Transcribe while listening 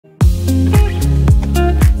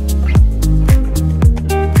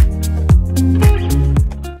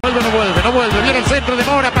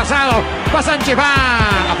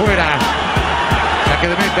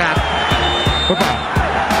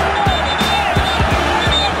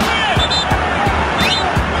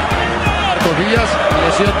cambias,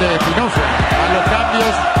 lesión de Espinosa. A los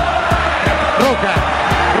cambios,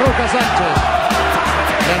 Roca Sánchez.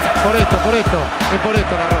 Por esto, es por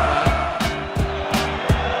esto la roja.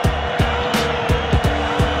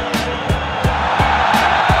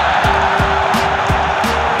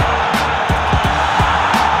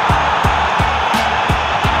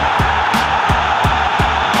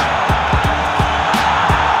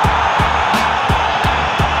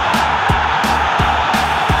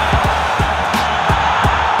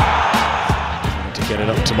 Get it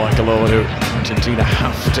up to Michael Owen, who Argentina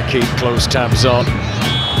have to keep close tabs on.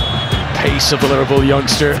 Pace of the Liverpool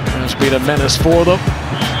youngster has been a menace for them.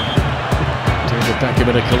 David Beckham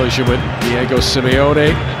in a collision with Diego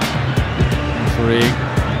Simeone. Referee,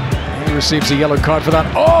 he receives a yellow card for that.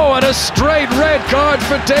 Oh, and a straight red card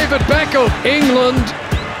for David Beckham. England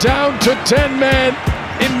down to 10 men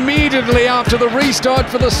immediately after the restart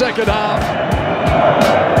for the second half.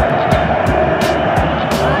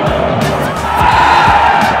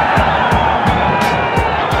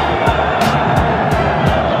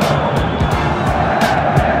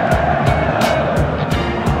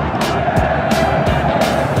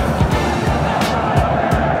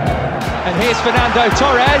 And here's Fernando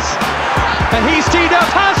Torres, and he's teed up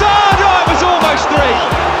Hazard. Oh, it was almost three.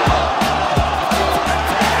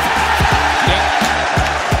 Yeah,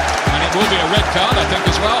 and it will be a red card, I think,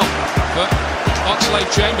 as well, for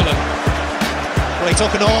Oxlade-Chamberlain. Well, he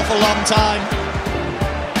took an awful long time.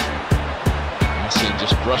 Messi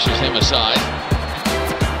just brushes him aside.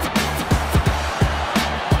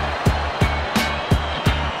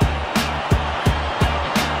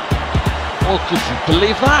 Well, could you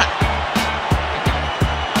believe that?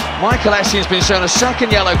 Michael Essien's been shown a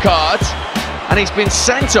second yellow card and he's been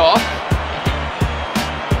sent off.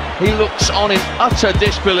 He looks on in utter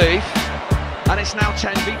disbelief and it's now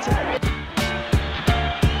 10v10.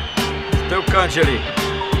 Still Canceli.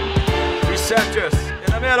 He centers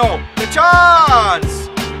in the middle. The chance!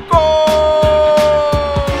 Goal!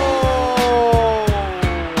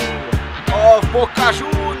 Of Boca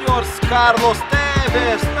Juniors, Carlos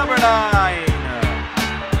Tevez, number 9.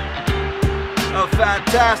 A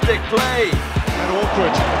fantastic play. And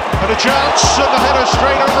awkward. And a chance, and the header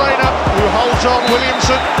straight on Reina, who holds on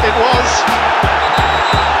Williamson. It was.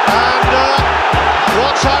 And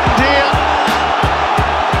what's happened here?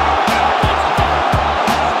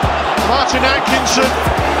 Martin Atkinson.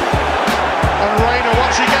 And Reina,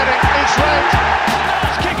 what's he getting? It's red.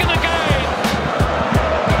 He's kicking the game.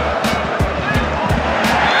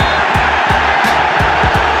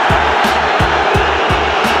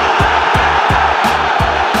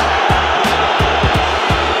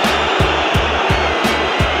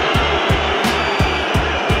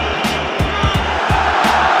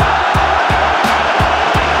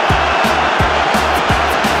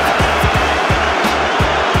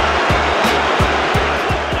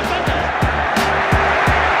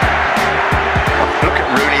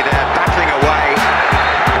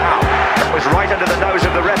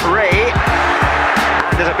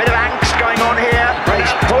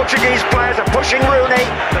 Portuguese players are pushing Rooney.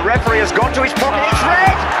 The referee has gone to his pocket. It's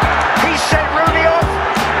red. He's sent Rooney off.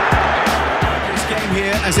 This game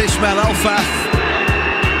here as Ismail Alfaf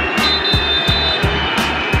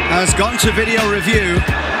has gone to video review.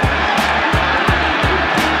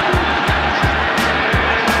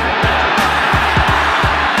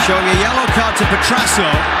 Showing a yellow card to Petrasso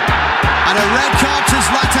and a red card to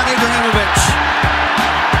Zlatan Ibrahimovic.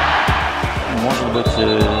 Может быть,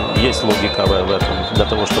 есть логика в этом, для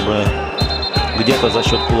того, чтобы где-то за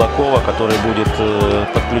счет Кулакова, который будет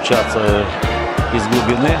подключаться из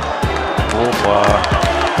глубины,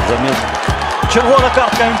 червона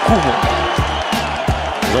картка Инкубу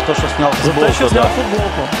за то, что снял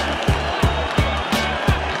футболку.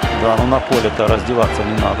 Да, но на поле-то раздеваться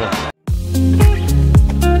не надо.